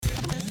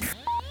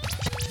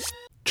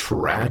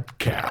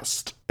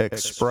Tradcast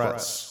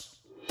Express.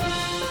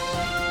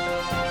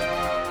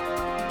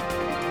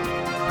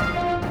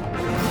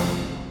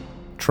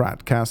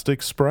 Tradcast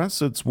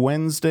Express, it's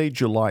Wednesday,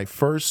 July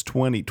 1st,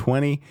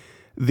 2020.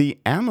 The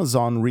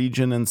Amazon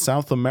region in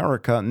South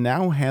America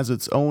now has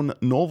its own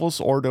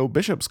Novus Ordo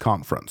Bishops'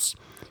 Conference.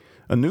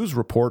 A news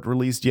report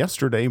released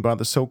yesterday by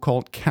the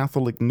so-called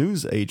Catholic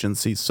News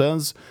Agency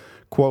says,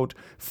 quote,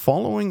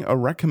 following a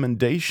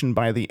recommendation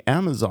by the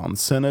Amazon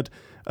Synod,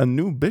 a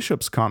new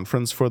bishops'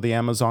 conference for the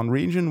Amazon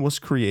region was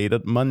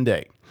created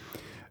Monday.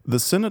 The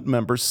Synod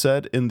members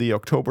said in the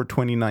October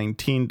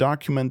 2019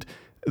 document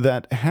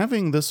that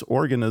having this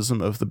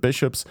organism of the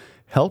bishops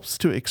helps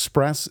to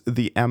express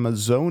the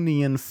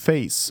Amazonian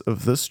face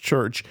of this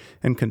church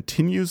and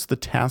continues the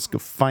task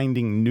of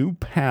finding new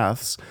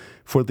paths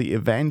for the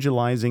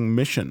evangelizing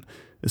mission,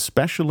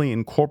 especially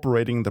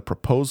incorporating the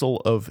proposal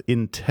of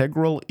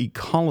integral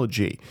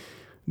ecology,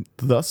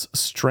 thus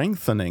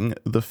strengthening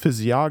the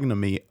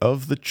physiognomy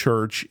of the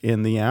church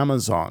in the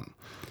Amazon,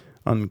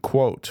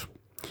 unquote.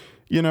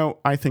 You know,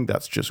 I think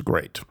that's just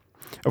great.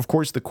 Of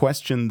course, the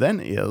question then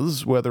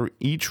is whether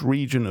each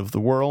region of the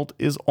world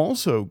is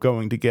also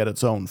going to get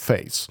its own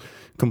face,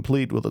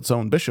 complete with its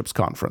own bishops'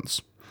 conference,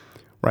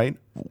 right?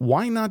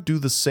 Why not do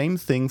the same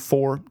thing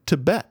for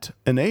Tibet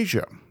in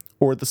Asia,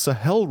 or the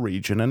Sahel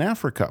region in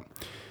Africa,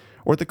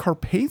 or the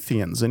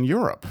Carpathians in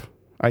Europe?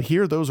 I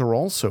hear those are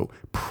also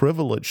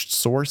privileged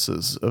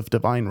sources of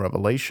divine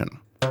revelation.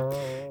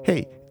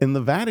 Hey, in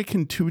the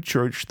Vatican II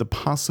Church, the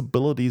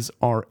possibilities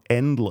are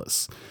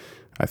endless.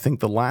 I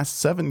think the last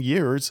 7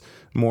 years,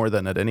 more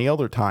than at any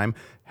other time,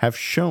 have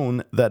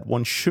shown that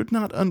one should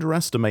not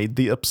underestimate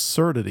the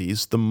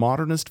absurdities the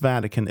modernist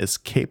Vatican is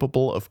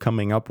capable of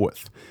coming up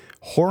with.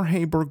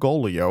 Jorge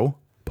Bergoglio,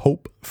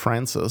 Pope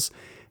Francis,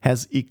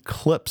 has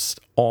eclipsed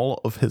all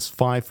of his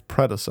 5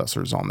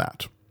 predecessors on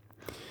that.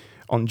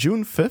 On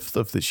June 5th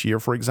of this year,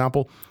 for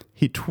example,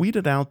 he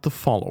tweeted out the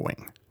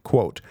following,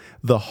 quote,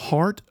 "The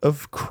heart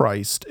of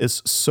Christ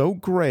is so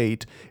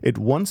great it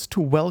wants to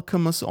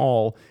welcome us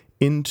all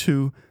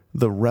into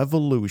the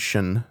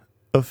revolution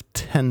of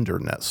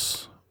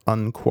tenderness,"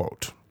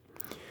 unquote.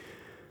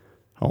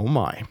 Oh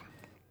my.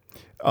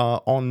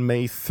 On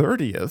May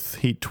 30th,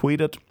 he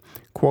tweeted,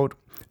 quote,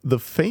 "The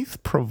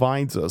faith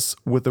provides us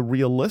with a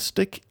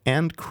realistic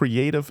and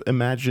creative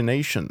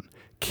imagination,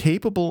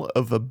 capable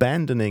of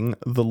abandoning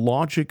the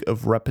logic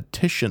of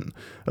repetition,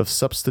 of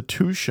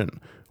substitution,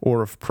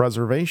 or of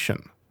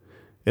preservation.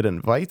 It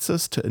invites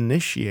us to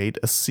initiate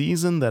a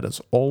season that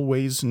is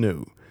always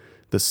new,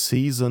 the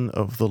season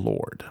of the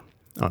Lord,"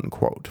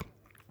 unquote.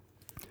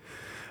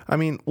 I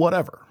mean,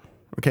 whatever,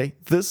 okay?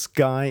 This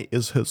guy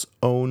is his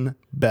own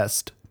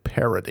best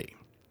parody.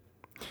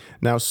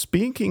 Now,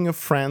 speaking of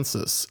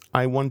Francis,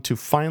 I want to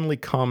finally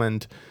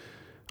comment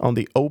on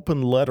the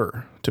open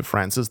letter to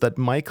Francis that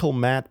Michael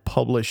Matt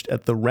published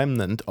at The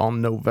Remnant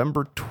on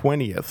November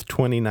 20th,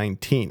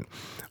 2019,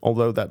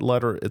 although that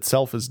letter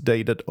itself is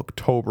dated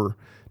October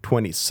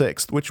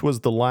 26th, which was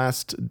the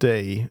last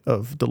day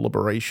of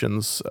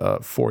deliberations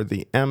for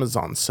the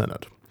Amazon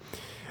Synod.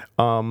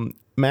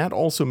 Matt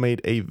also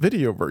made a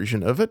video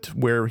version of it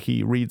where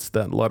he reads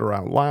that letter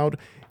out loud,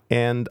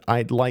 and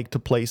I'd like to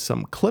play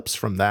some clips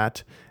from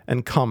that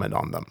and comment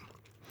on them.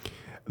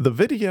 The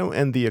video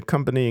and the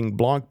accompanying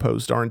blog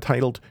post are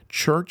entitled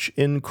Church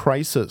in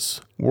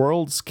Crisis,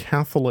 World's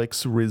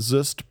Catholics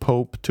Resist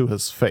Pope to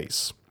His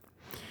Face.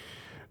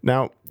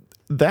 Now,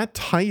 that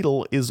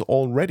title is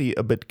already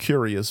a bit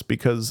curious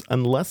because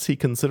unless he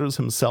considers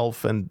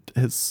himself and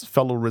his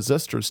fellow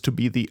resistors to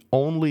be the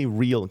only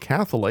real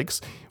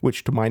Catholics,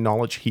 which to my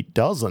knowledge he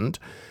doesn't,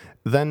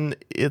 then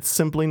it's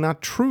simply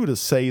not true to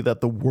say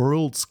that the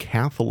world's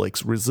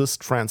Catholics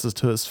resist Francis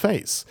to his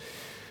face.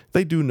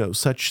 They do no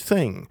such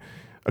thing.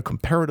 A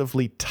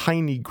comparatively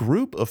tiny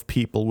group of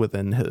people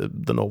within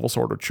the Novus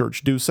Ordo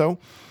Church do so.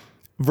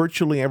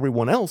 Virtually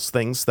everyone else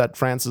thinks that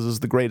Francis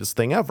is the greatest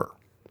thing ever.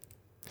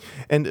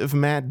 And if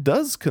Matt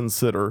does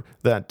consider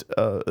that,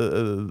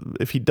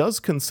 if he does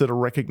consider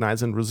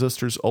recognizing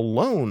resistors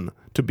alone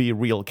to be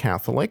real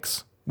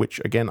Catholics,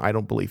 which again I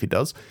don't believe he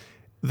does,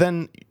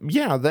 then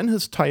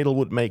his title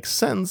would make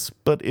sense,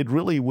 but it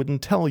really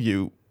wouldn't tell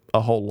you a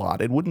whole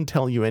lot. It wouldn't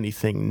tell you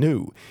anything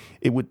new.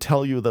 It would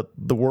tell you that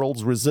the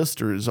world's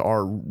resistors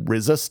are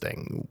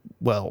resisting.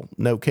 Well,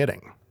 no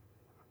kidding.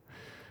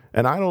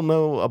 And I don't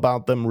know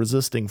about them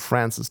resisting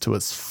Francis to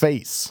his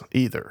face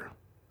either.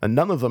 And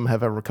none of them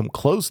have ever come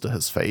close to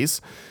his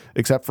face,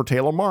 except for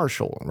Taylor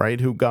Marshall,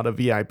 right, who got a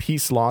VIP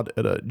slot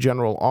at a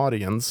general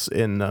audience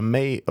in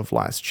May of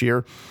last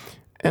year.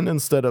 And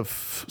instead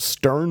of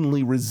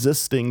sternly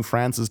resisting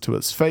Francis to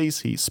his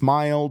face, he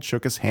smiled,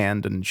 shook his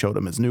hand, and showed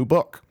him his new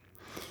book.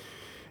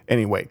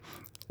 Anyway,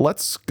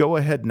 let's go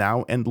ahead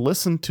now and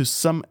listen to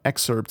some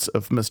excerpts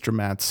of Mr.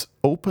 Matt's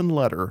open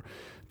letter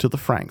to the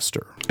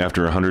Frankster.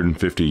 After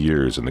 150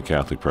 years in the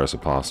Catholic Press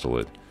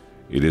Apostolate,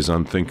 it is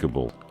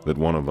unthinkable that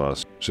one of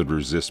us should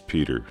resist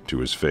Peter to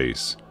his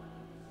face.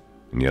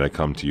 And yet I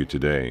come to you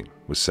today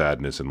with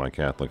sadness in my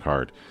Catholic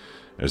heart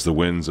as the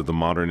winds of the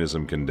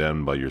modernism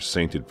condemned by your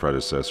sainted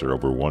predecessor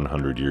over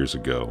 100 years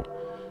ago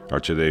are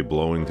today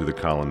blowing through the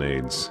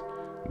colonnades,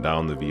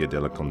 down the Via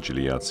della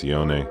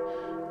Conciliazione,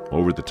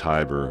 over the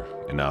Tiber,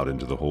 and out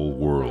into the whole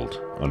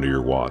world under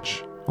your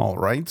watch. All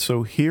right,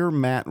 so here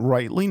Matt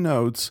rightly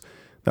notes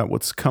that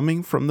what's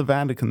coming from the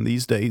Vatican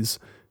these days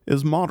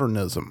is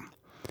modernism.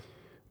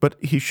 But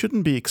he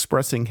shouldn't be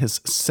expressing his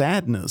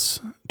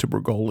sadness to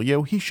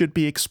Bergoglio, he should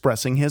be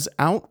expressing his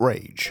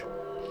outrage.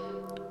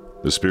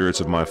 The spirits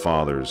of my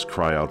fathers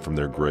cry out from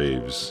their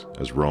graves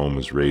as Rome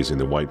is raising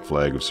the white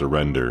flag of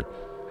surrender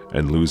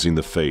and losing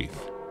the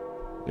faith,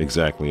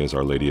 exactly as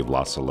Our Lady of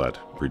La Salette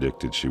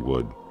predicted she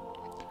would.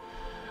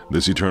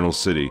 This eternal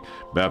city,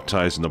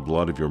 baptized in the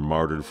blood of your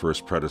martyred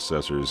first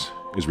predecessors,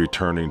 is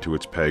returning to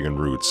its pagan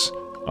roots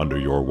under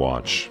your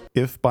watch.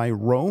 If by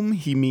Rome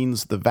he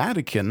means the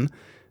Vatican,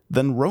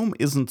 then Rome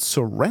isn't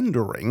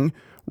surrendering,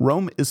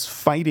 Rome is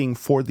fighting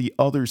for the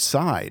other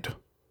side.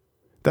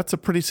 That's a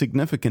pretty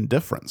significant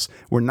difference.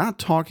 We're not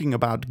talking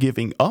about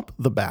giving up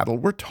the battle,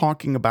 we're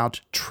talking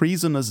about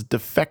treasonous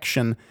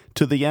defection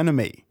to the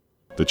enemy.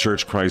 The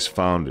Church Christ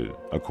founded,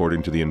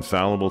 according to the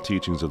infallible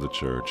teachings of the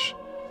Church,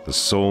 the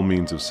sole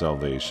means of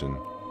salvation,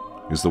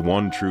 is the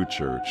one true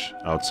Church,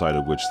 outside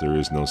of which there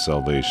is no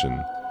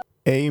salvation.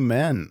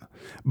 Amen.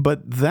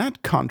 But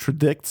that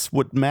contradicts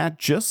what Matt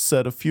just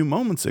said a few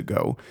moments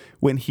ago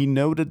when he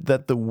noted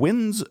that the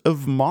winds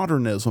of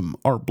modernism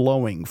are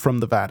blowing from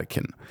the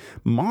Vatican.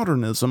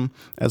 Modernism,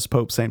 as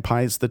Pope St.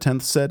 Pius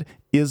X said,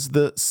 is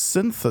the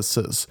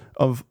synthesis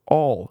of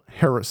all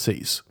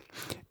heresies.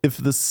 If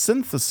the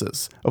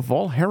synthesis of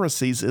all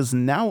heresies is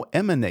now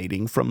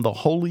emanating from the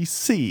Holy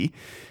See,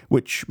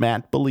 which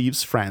Matt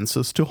believes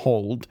Francis to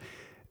hold,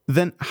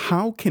 then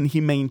how can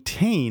he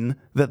maintain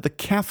that the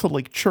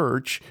Catholic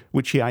Church,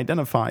 which he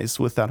identifies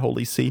with that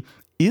Holy See,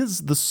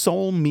 is the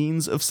sole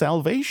means of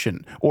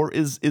salvation, or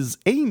is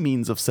a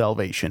means of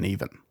salvation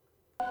even?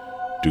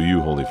 Do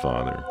you, Holy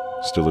Father,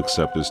 still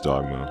accept this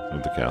dogma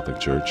of the Catholic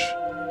Church?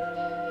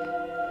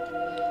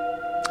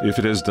 If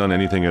it has done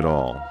anything at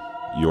all,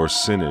 your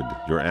synod,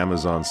 your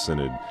Amazon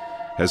synod,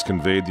 has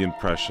conveyed the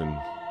impression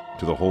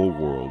to the whole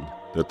world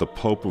that the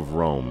Pope of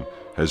Rome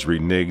has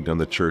reneged on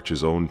the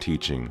Church's own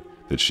teaching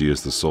that she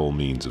is the sole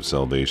means of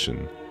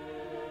salvation.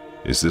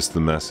 Is this the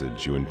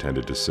message you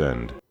intended to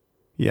send?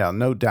 Yeah,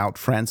 no doubt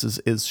Francis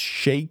is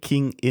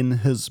shaking in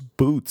his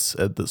boots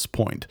at this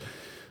point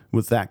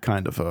with that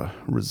kind of a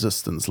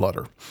resistance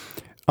letter.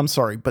 I'm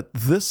sorry, but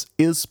this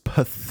is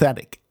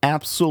pathetic.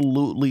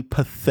 Absolutely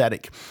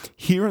pathetic.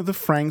 Here the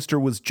Frankster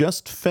was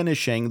just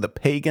finishing the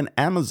pagan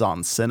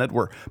Amazon Synod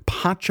where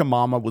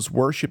Pachamama was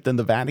worshipped in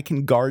the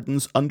Vatican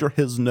gardens under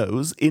his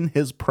nose, in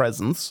his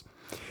presence.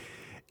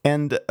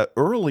 And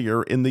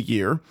earlier in the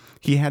year,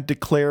 he had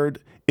declared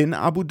in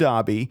Abu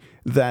Dhabi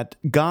that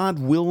God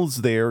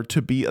wills there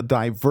to be a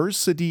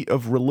diversity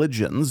of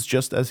religions,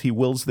 just as he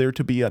wills there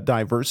to be a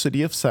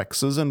diversity of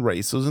sexes and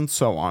races and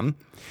so on.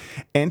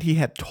 And he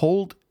had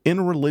told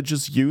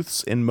interreligious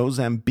youths in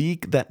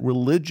Mozambique that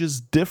religious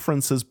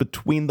differences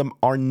between them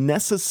are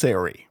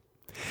necessary.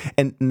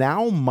 And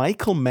now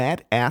Michael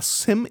Matt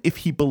asks him if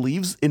he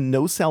believes in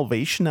no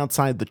salvation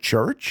outside the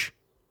church?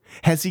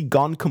 Has he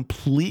gone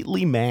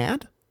completely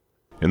mad?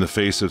 In the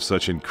face of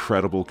such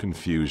incredible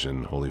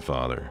confusion, Holy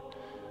Father,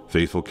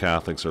 faithful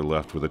Catholics are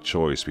left with a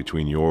choice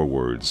between your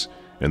words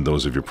and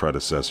those of your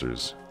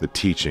predecessors, the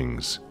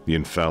teachings, the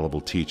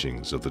infallible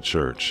teachings of the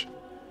Church.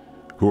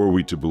 Who are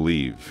we to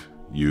believe,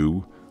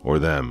 you or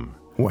them?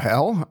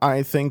 Well,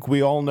 I think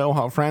we all know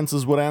how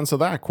Francis would answer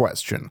that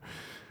question.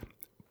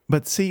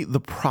 But see, the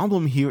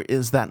problem here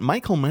is that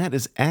Michael Matt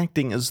is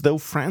acting as though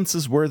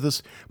Francis were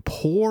this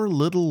poor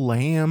little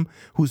lamb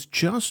who's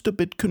just a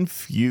bit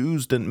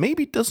confused and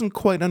maybe doesn't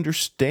quite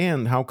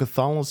understand how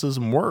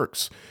Catholicism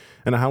works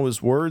and how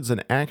his words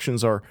and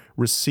actions are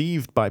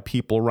received by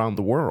people around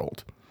the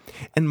world.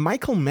 And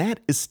Michael Matt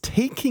is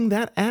taking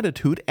that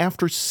attitude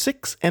after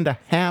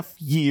 6.5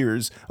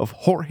 years of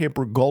Jorge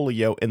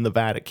Bergoglio in the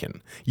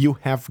Vatican. You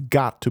have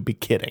got to be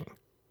kidding.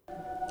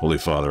 Holy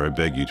Father, I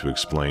beg you to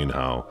explain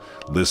how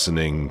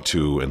listening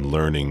to and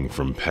learning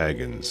from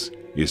pagans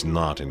is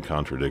not in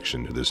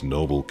contradiction to this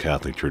noble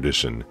Catholic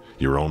tradition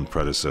your own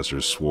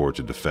predecessors swore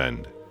to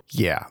defend.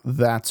 Yeah,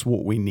 that's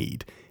what we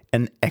need.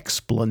 An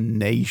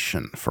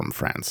explanation from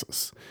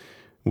Francis.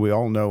 We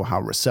all know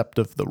how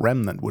receptive the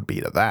remnant would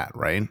be to that,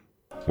 right?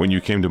 When you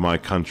came to my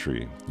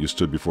country, you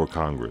stood before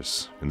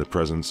Congress in the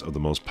presence of the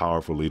most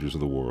powerful leaders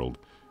of the world,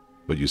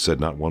 but you said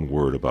not one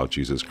word about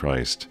Jesus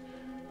Christ.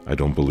 I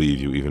don't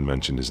believe you even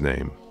mentioned his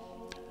name.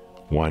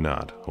 Why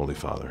not, Holy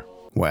Father?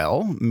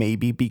 Well,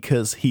 maybe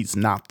because he's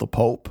not the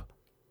Pope.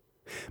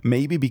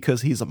 Maybe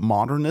because he's a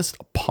modernist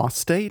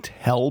apostate,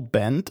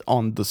 hell-bent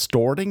on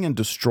distorting and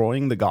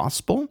destroying the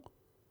gospel.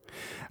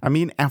 I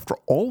mean, after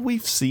all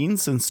we've seen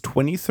since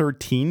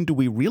 2013, do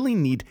we really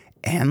need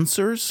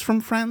answers from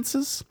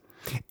Francis?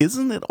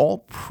 Isn't it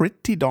all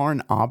pretty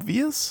darn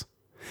obvious?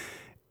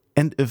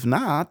 And if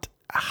not,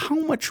 how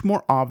much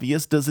more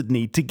obvious does it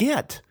need to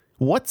get?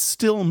 What's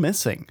still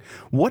missing?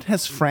 What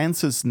has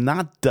Francis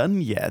not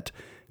done yet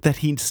that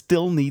he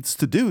still needs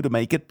to do to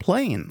make it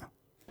plain?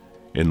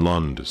 In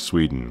Lund,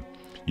 Sweden,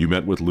 you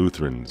met with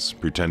Lutherans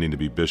pretending to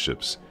be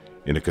bishops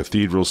in a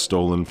cathedral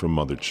stolen from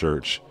Mother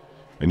Church,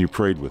 and you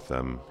prayed with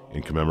them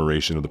in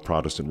commemoration of the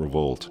Protestant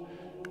revolt,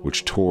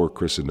 which tore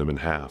Christendom in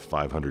half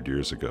 500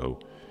 years ago,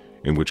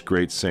 in which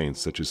great saints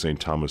such as St.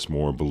 Thomas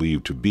More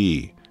believed to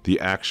be the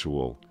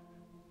actual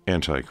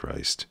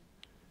Antichrist.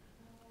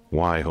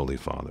 Why, Holy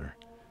Father?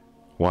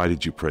 Why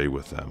did you pray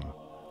with them?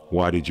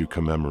 Why did you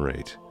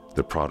commemorate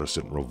the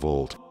Protestant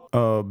revolt?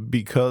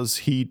 Because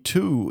he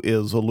too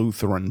is a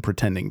Lutheran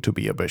pretending to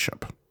be a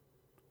bishop.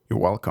 You're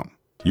welcome.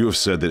 You have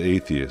said that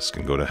atheists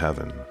can go to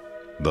heaven,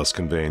 thus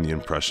conveying the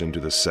impression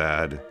to the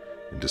sad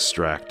and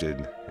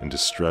distracted and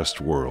distressed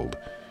world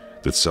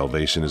that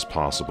salvation is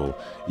possible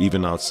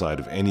even outside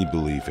of any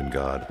belief in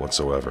God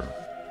whatsoever.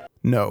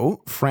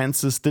 No,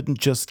 Francis didn't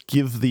just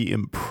give the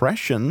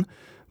impression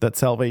that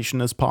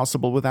salvation is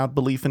possible without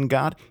belief in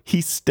God,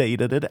 he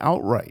stated it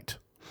outright.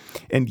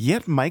 And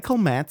yet Michael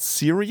Matt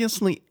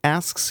seriously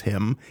asks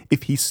him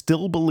if he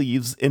still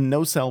believes in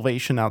no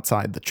salvation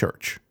outside the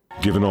church.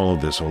 Given all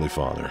of this, Holy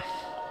Father,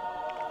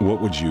 what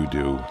would you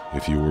do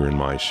if you were in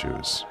my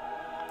shoes?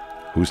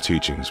 Whose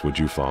teachings would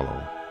you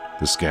follow?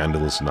 The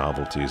scandalous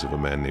novelties of a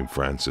man named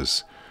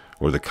Francis,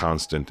 or the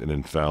constant and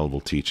infallible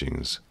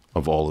teachings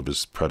of all of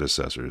his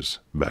predecessors,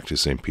 back to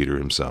St. Peter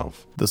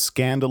himself? The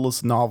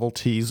scandalous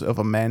novelties of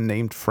a man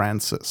named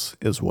Francis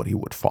is what he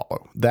would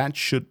follow. That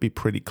should be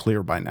pretty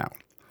clear by now.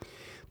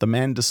 The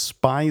man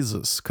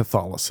despises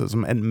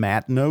Catholicism, and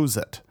Matt knows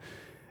it.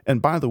 And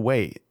by the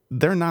way,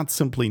 they're not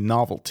simply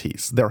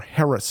novelties, they're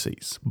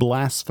heresies,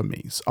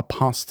 blasphemies,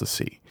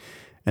 apostasy,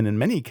 and in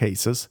many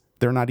cases,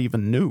 they're not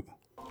even new.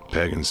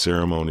 Pagan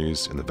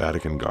ceremonies in the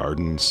Vatican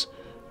gardens.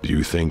 Do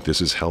you think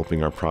this is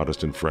helping our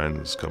Protestant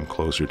friends come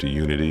closer to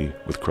unity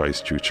with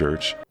Christ's true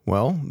church?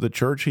 Well, the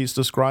church he's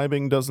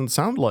describing doesn't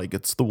sound like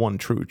it's the one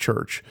true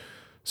church,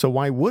 so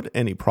why would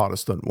any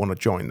Protestant want to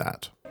join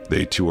that?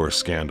 They too are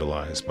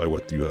scandalized by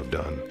what you have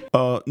done.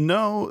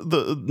 No,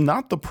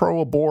 not the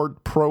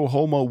pro-abort,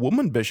 pro-homo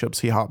woman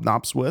bishops he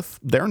hobnobs with.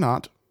 They're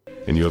not.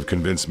 And you have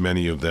convinced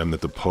many of them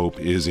that the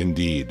Pope is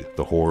indeed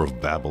the whore of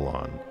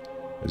Babylon,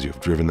 as you have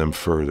driven them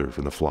further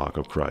from the flock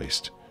of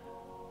Christ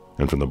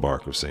and from the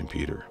bark of St.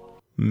 Peter.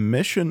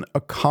 Mission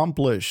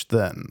accomplished,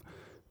 then,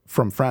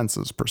 from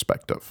Francis'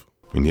 perspective.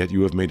 And yet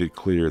you have made it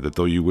clear that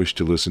though you wish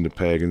to listen to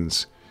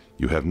pagans,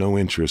 you have no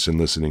interest in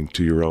listening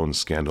to your own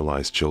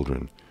scandalized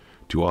children,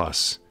 to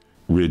us,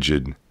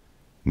 rigid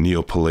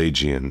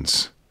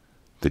Neo-Pelagians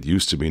that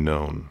used to be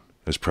known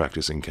as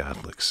practicing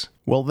Catholics.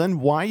 Well, then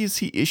why is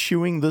he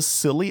issuing this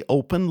silly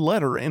open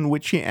letter in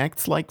which he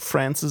acts like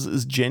Francis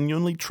is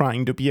genuinely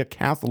trying to be a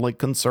Catholic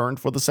concerned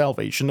for the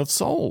salvation of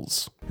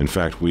souls? In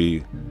fact,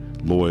 we,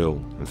 loyal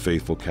and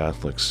faithful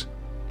Catholics,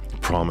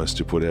 promise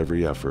to put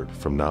every effort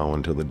from now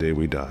until the day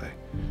we die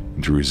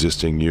into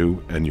resisting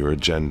you and your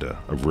agenda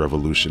of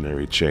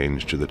revolutionary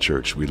change to the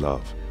church we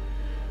love.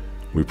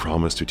 We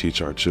promise to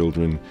teach our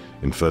children,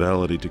 in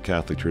fidelity to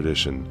Catholic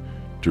tradition,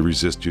 to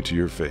resist you to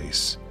your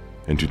face,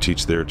 and to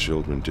teach their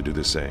children to do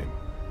the same.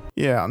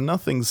 Yeah,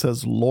 nothing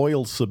says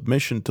loyal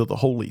submission to the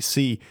Holy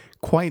See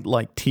quite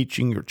like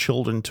teaching your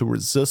children to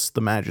resist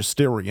the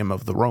magisterium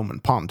of the Roman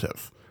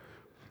pontiff.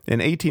 In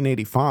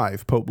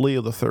 1885, Pope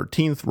Leo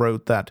XIII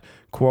wrote that,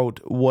 quote,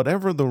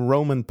 "Whatever the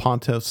Roman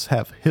pontiffs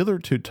have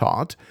hitherto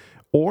taught,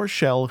 or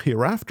shall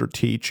hereafter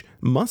teach,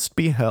 must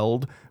be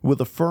held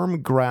with a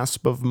firm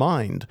grasp of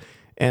mind,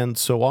 and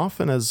so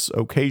often as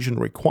occasion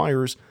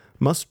requires,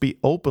 must be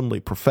openly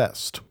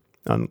professed,"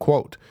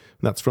 unquote.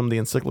 That's from the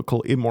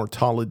encyclical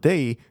Immortale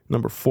Dei,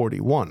 number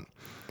 41.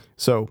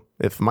 So,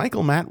 if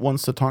Michael Matt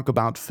wants to talk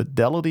about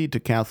fidelity to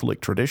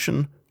Catholic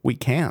tradition, we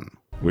can.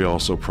 We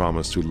also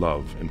promise to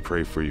love and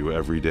pray for you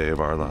every day of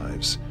our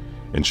lives,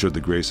 and should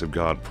the grace of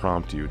God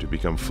prompt you to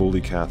become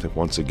fully Catholic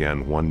once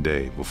again one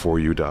day before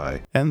you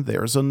die. And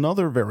there's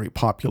another very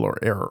popular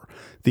error,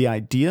 the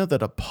idea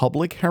that a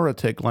public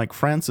heretic like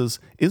Francis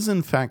is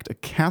in fact a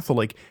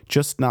Catholic,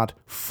 just not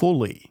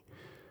fully.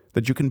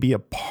 That you can be a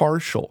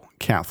partial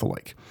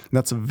Catholic.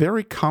 That's a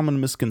very common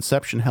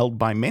misconception held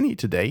by many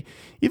today,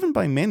 even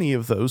by many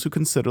of those who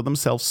consider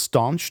themselves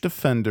staunch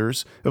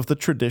defenders of the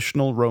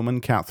traditional Roman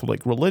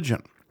Catholic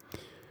religion.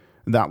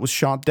 That was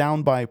shot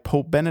down by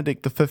Pope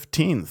Benedict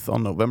XV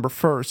on November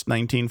 1st,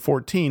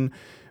 1914,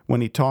 when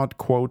he taught,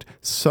 quote,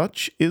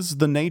 "Such is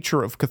the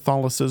nature of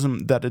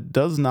Catholicism that it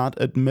does not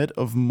admit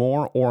of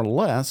more or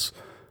less,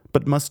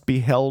 but must be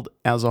held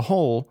as a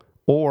whole,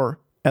 or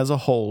as a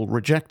whole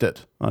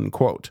rejected,"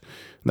 unquote.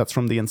 That's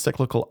from the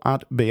encyclical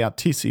Ad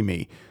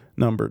Beatissimi,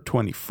 number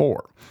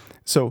 24.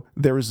 So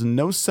there is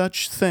no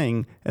such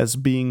thing as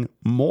being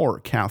more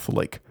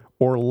Catholic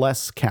or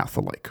less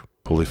Catholic.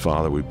 Holy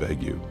Father, we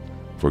beg you,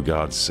 for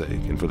God's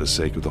sake and for the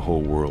sake of the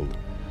whole world,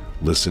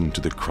 listen to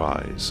the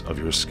cries of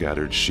your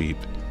scattered sheep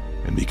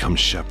and become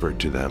shepherd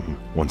to them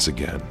once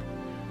again.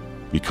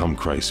 Become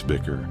Christ's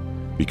vicar,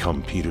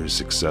 become Peter's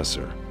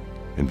successor,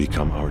 and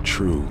become our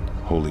true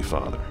Holy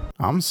Father.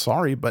 I'm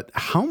sorry, but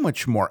how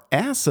much more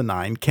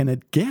asinine can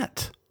it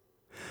get?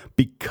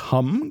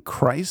 Become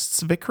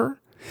Christ's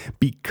vicar?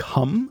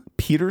 Become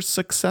Peter's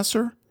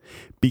successor?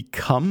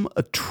 Become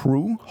a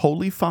true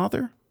Holy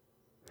Father?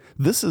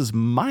 This is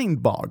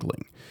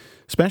mind-boggling,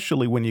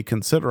 especially when you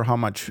consider how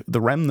much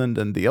the remnant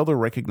and the other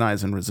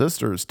recognizing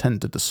resistors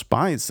tend to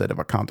despise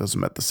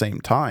sedevacantism at the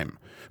same time.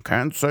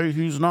 Can't say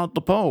he's not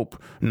the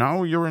Pope.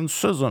 Now you're in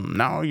schism.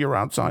 Now you're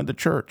outside the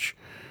church.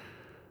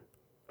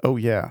 Oh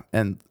yeah,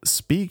 and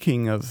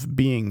speaking of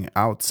being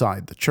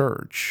outside the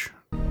church...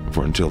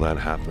 For until that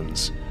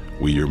happens,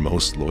 we, your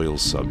most loyal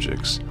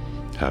subjects,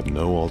 have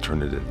no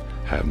alternative,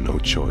 have no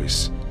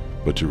choice,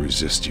 but to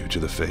resist you to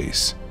the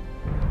face.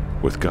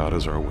 With God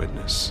as our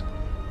witness,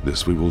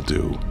 this we will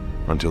do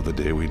until the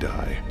day we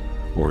die,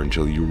 or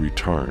until you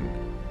return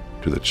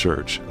to the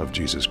Church of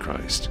Jesus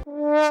Christ.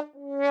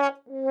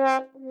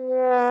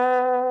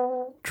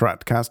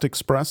 Tradcast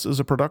Express is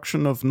a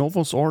production of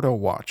Novus Ordo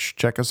Watch.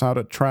 Check us out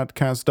at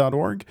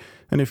tradcast.org,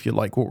 and if you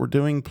like what we're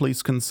doing,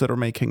 please consider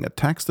making a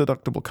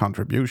tax-deductible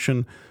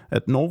contribution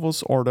at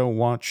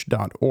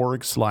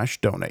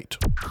novusordowatch.org/donate.